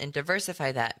that out and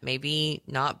diversify that. Maybe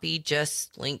not be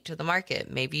just linked to the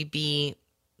market. Maybe be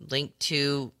linked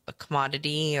to a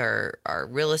commodity or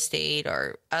real estate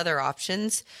or other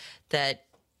options that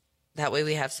way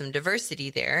we have some diversity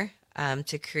there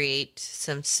to create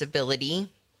some stability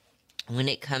when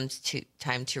it comes to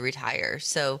time to retire.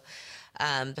 So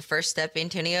The first step,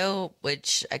 Antonio,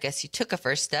 which I guess you took a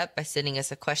first step by sending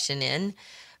us a question in,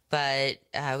 but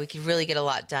we could really get a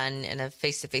lot done in a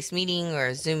face-to-face meeting or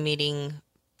a Zoom meeting,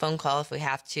 phone call if we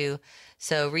have to.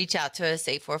 So reach out to us,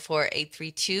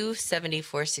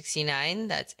 844-832-7469.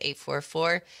 That's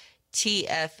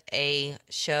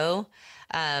 844-TFA-SHOW.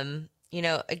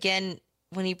 Again,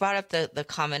 when you brought up the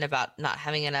comment about not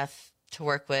having enough to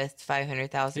work with,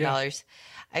 $500,000,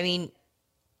 I mean,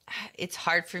 it's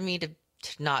hard for me to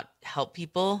not help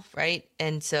people, right?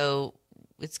 And so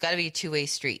it's got to be a two-way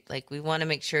street. Like, we want to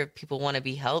make sure people want to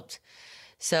be helped.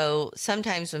 So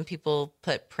sometimes when people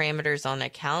put parameters on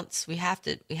accounts, we have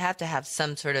to have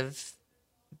some sort of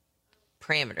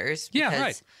parameters.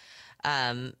 Because,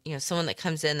 someone that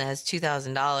comes in that has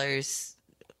 $2,000,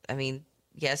 I mean,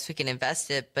 yes, we can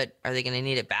invest it, but are they going to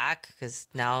need it back? Because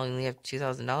now we only have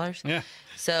 $2,000. Yeah.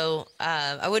 So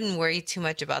I wouldn't worry too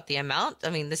much about the amount. I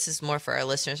mean, this is more for our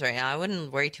listeners right now. I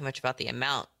wouldn't worry too much about the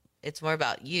amount. It's more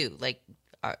about you. Like,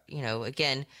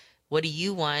 again, what do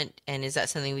you want? And is that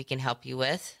something we can help you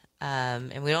with?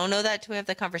 And we don't know that till we have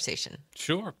the conversation.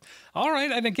 Sure. All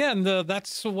right. And again,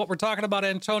 that's what we're talking about,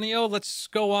 Antonio. Let's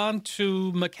go on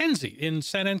to Mackenzie in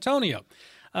San Antonio.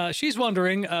 She's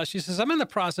wondering, she says, I'm in the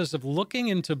process of looking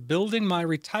into building my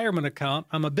retirement account.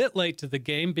 I'm a bit late to the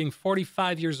game, being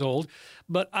 45 years old,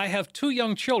 but I have 2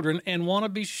 young children and want to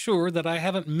be sure that I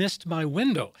haven't missed my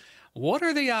window. What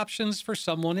are the options for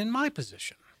someone in my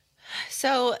position?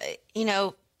 So,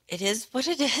 it is what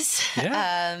it is.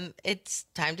 Yeah. It's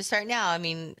time to start now. I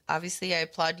mean, obviously, I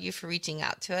applaud you for reaching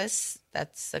out to us.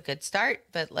 That's a good start,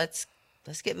 but let's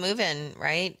get moving,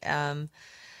 right?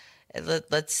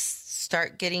 Let's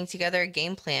start getting together a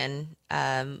game plan.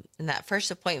 In that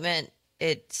first appointment,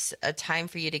 it's a time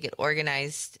for you to get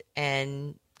organized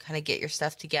and kind of get your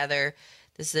stuff together.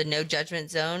 This is a no judgment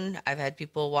zone. I've had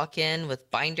people walk in with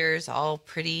binders all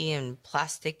pretty and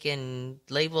plastic and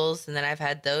labels. And then I've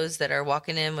had those that are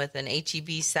walking in with an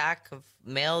HEB sack of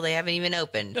mail they haven't even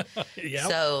opened. Yep.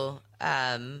 So,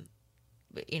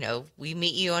 we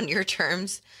meet you on your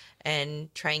terms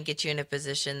and try and get you in a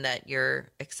position that you're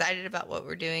excited about what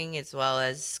we're doing as well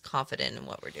as confident in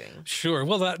what we're doing. Sure.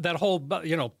 Well, that whole,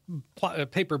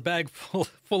 paper bag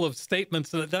full of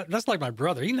statements, that's like my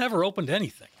brother. He never opened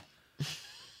anything.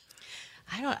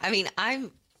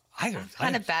 I'm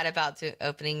kind of bad about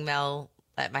opening mail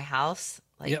at my house.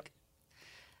 Yep.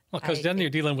 Well, because then you're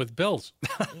dealing with bills.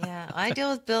 Yeah, I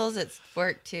deal with bills at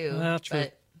work too. True.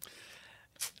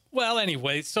 Well,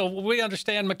 anyway, so we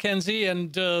understand, Mackenzie,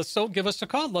 and so give us a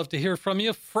call. Love to hear from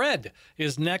you. Fred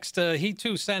is next. He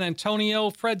too, San Antonio.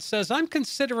 Fred says, I'm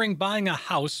considering buying a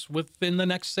house within the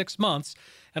next 6 months,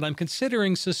 and I'm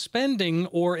considering suspending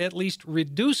or at least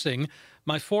reducing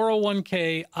my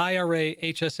 401k, IRA,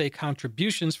 HSA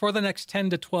contributions for the next 10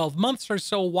 to 12 months or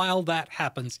so while that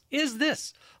happens. Is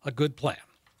this a good plan?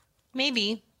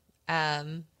 Maybe.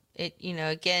 It,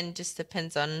 again, just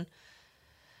depends on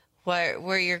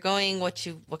where you're going, what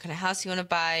kind of house you want to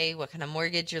buy, what kind of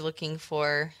mortgage you're looking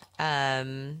for, how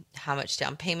much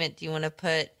down payment do you want to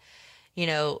put.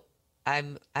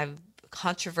 I'm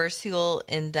controversial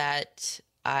in that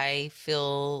I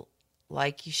feel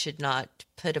like you should not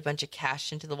put a bunch of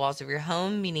cash into the walls of your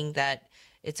home, meaning that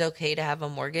it's okay to have a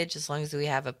mortgage as long as we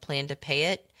have a plan to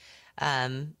pay it,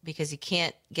 because you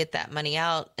can't get that money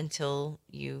out until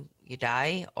you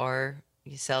die or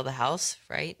you sell the house,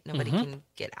 right? Nobody can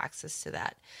get access to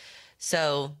that.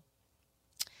 So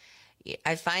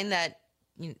I find that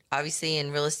obviously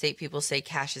in real estate, people say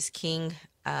cash is king.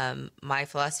 My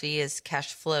philosophy is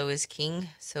cash flow is king.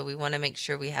 So we want to make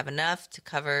sure we have enough to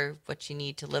cover what you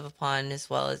need to live upon, as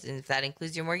well as, and if that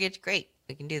includes your mortgage, great,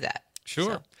 we can do that.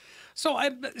 Sure. So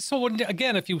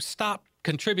again, if you stop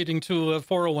contributing to a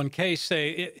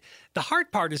 401k, the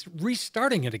hard part is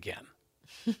restarting it again.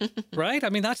 Right? I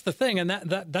mean, that's the thing. And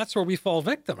that's where we fall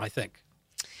victim, I think.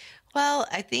 Well,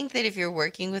 I think that if you're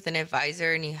working with an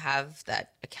advisor and you have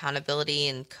that accountability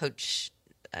and coach,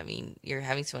 I mean, you're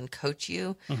having someone coach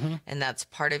you and that's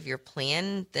part of your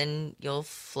plan, then you'll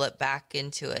flip back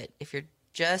into it. If you're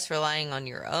just relying on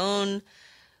your own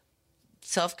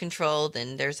self-control,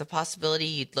 then there's a possibility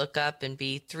you'd look up and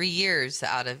be 3 years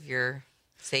out of your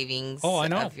savings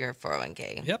of your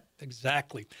 401k. Yep,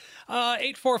 exactly.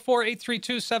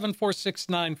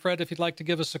 844-832-7469. Fred, if you'd like to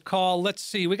give us a call. Let's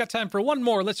see. We got time for one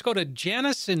more. Let's go to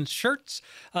Janice in Shirts.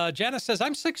 Janice says,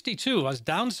 I'm 62. I was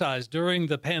downsized during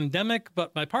the pandemic,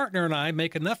 but my partner and I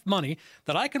make enough money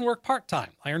that I can work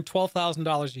part-time. I earn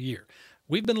 $12,000 a year.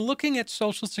 We've been looking at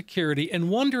Social Security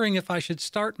and wondering if I should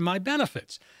start my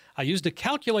benefits. I used a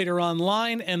calculator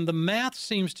online, and the math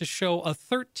seems to show a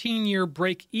 13-year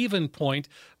break-even point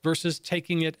versus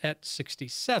taking it at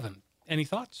 67. Any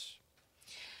thoughts?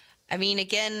 I mean,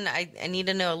 again, I need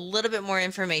to know a little bit more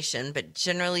information, but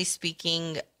generally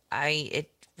speaking,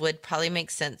 it would probably make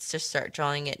sense to start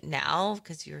drawing it now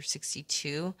because you're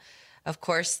 62. Of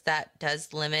course, that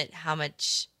does limit how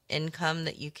much income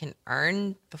that you can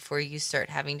earn before you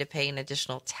start having to pay an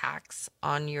additional tax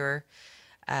on your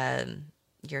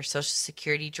Social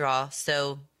Security draw.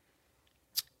 So,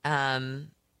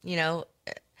 you know,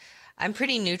 I'm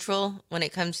pretty neutral when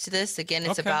it comes to this. Again,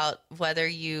 it's about whether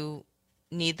you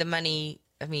need the money.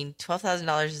 I mean,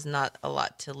 $12,000 is not a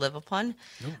lot to live upon.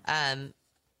 No.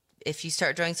 If you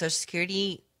start drawing Social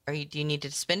Security, do you need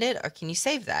to spend it, or can you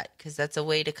save that? Because that's a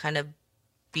way to kind of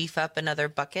beef up another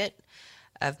bucket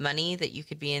of money that you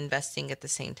could be investing at the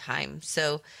same time.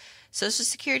 So Social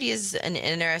Security is an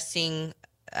interesting,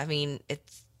 I mean,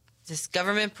 it's this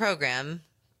government program,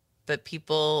 but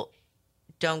people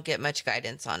don't get much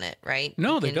guidance on it, right?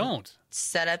 No, they don't.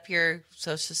 Set up your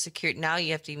Social Security. Now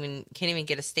you have to can't even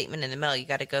get a statement in the mail. You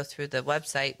got to go through the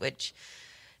website, which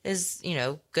is,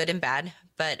 good and bad.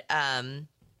 But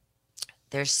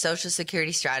there's Social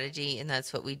Security strategy, and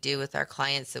that's what we do with our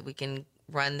clients, that we can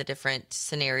run the different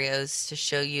scenarios to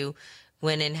show you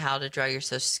when and how to draw your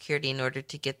Social Security in order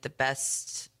to get the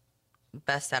best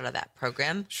out of that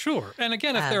program. Sure. And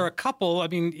again, if there are a couple, I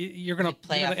mean, you're going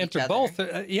to enter both.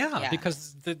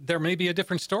 Because there may be a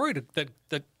different story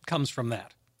that comes from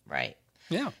that. Right.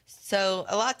 Yeah. So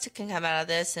a lot can come out of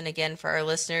this. And again, for our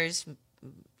listeners,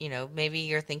 maybe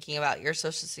you're thinking about your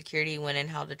Social Security, when and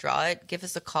how to draw it. Give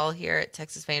us a call here at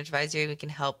Texas Financial Advisory. We can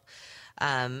help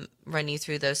run you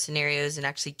through those scenarios and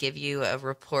actually give you a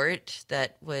report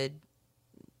that would,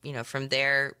 from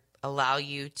there, allow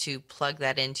you to plug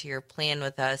that into your plan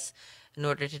with us in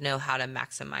order to know how to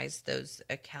maximize those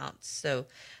accounts. So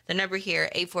the number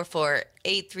here,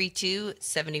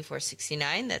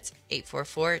 844-832-7469. That's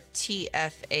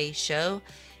 844-TFA-SHOW.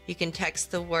 You can text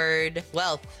the word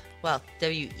wealth, WEALTH,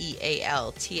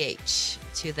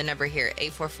 to the number here,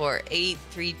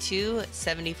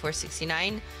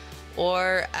 844-832-7469,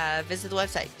 or visit the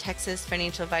website,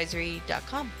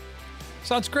 texasfinancialadvisory.com.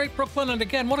 Sounds great, Brooklyn. And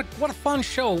again, what a fun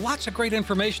show. Lots of great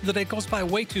information today. It goes by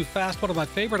way too fast. One of my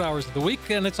favorite hours of the week,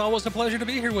 and it's always a pleasure to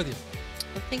be here with you.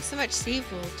 Well, thanks so much, Steve.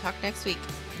 We'll talk next week.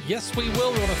 Yes, we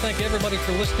will. We want to thank everybody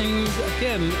for listening.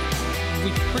 Again, we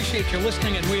appreciate your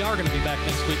listening, and we are going to be back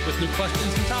next week with new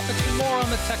questions and topics and more on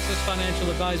the Texas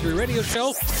Financial Advisory Radio Show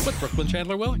with Brooklyn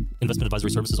Chandler Willie. Investment advisory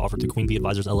services offered to Queen Bee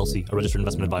Advisors, LLC, a registered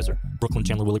investment advisor. Brooklyn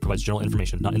Chandler Willie provides general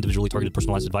information, not individually targeted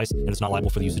personalized advice, and is not liable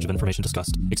for the usage of information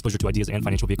discussed. Exposure to ideas and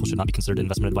financial vehicles should not be considered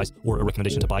investment advice or a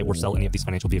recommendation to buy or sell any of these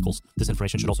financial vehicles. This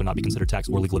information should also not be considered tax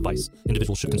or legal advice.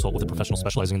 Individuals should consult with a professional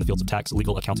specializing in the fields of tax,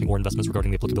 legal, accounting, or investments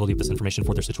regarding the applicability of this information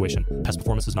for their situation. Past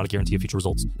performance is not a guarantee of future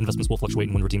results. Investments will fluctuate,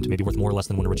 and when redeemed may be worth more or less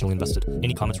than when originally invested.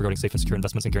 Any comments regarding safe and secure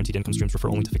investments and guaranteed income streams refer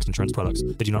only to fixed insurance products.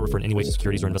 They do not refer in any way to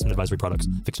securities or investment advisory products.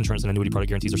 Fixed insurance and annuity product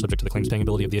guarantees are subject to the claims paying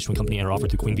ability of the issuing company and are offered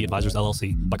through Queen Bee Advisors,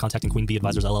 LLC. By contacting Queen Bee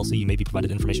Advisors, LLC, you may be provided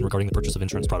information regarding the purchase of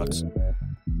insurance products.